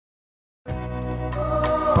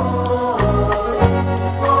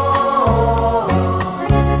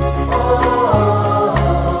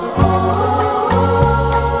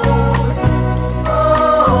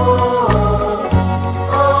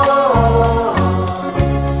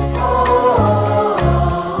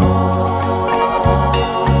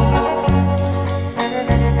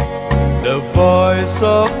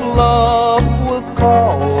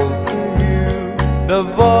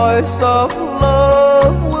voice of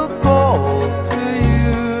love will call to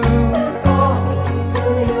you.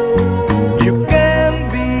 You can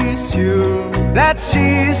be sure that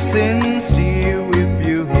she's sincere if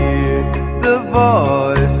you hear the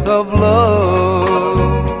voice of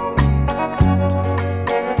love.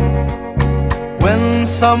 When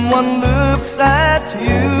someone looks at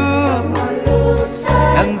you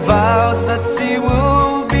and vows that she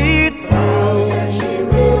will be true,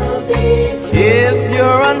 if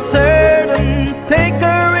you're uncertain, take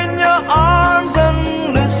her in your arms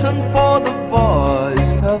and listen for the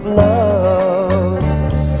voice of love.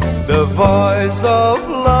 The voice of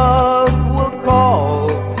love will call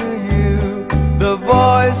to you. The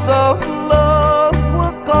voice of love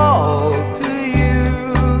will call to you.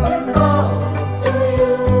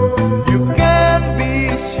 You can be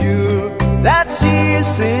sure that she is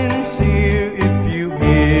sincere if you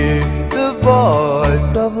hear the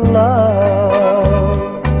voice of love.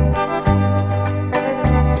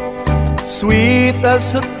 Sweet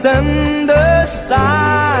as a tender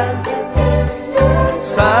sigh,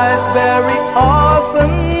 sighs very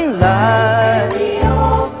often lie.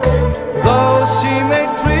 Though she may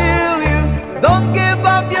thrill you, don't give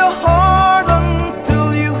up your heart until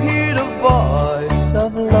you hear the voice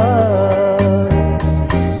of love.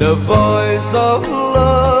 The voice of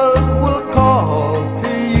love will call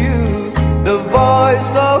to you. The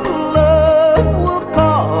voice of love will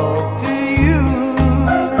call to you.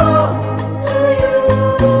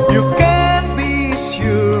 You can be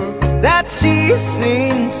sure that she's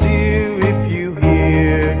sincere if you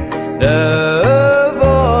hear the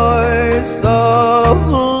voice of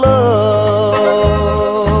love.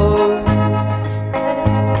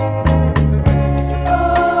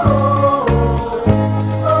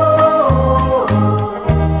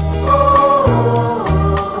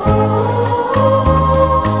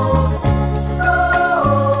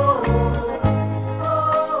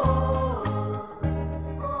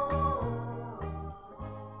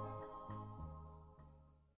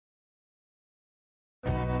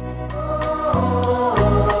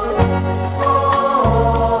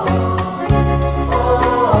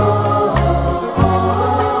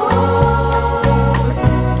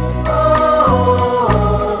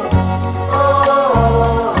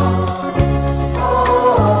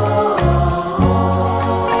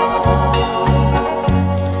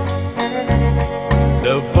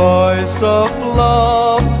 The voice of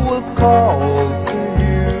love will call to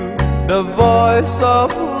you. The voice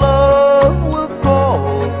of love will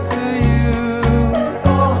call to you.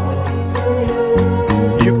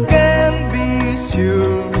 You can be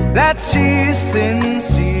sure that she's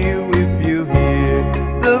sincere if you hear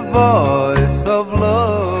the voice of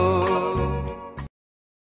love.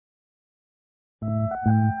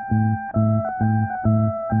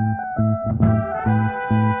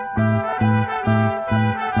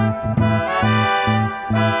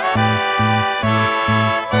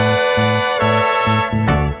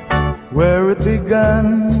 Where it began,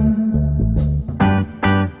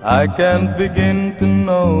 I can't begin to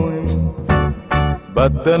know him,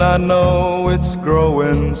 but then I know it's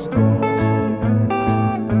growing strong.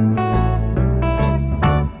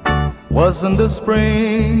 Wasn't the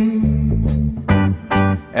spring,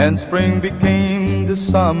 and spring became the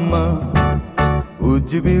summer,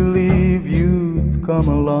 would you believe you'd come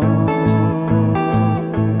along?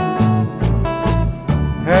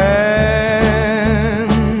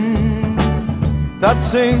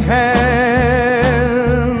 Touching hand,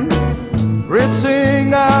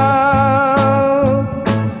 reaching out,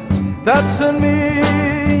 touching me,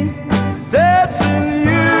 touching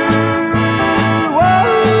you.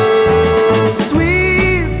 Oh,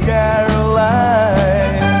 sweet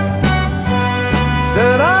Caroline,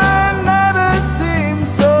 that I never seem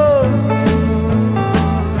so blue.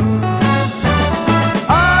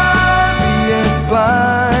 I'd be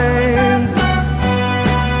inclined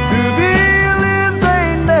to believe they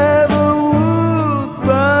never would,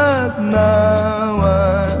 but now I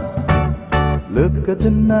look at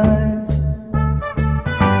the night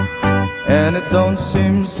and it don't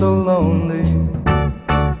seem so lonely.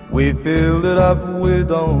 We filled it up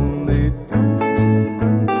with only two.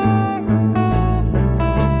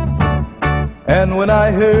 And when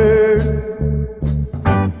I heard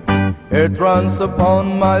it runs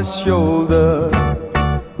upon my shoulder,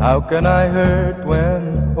 how can I hurt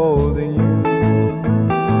when holding you?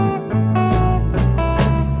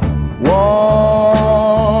 Warm,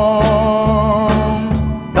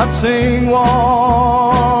 touching warm,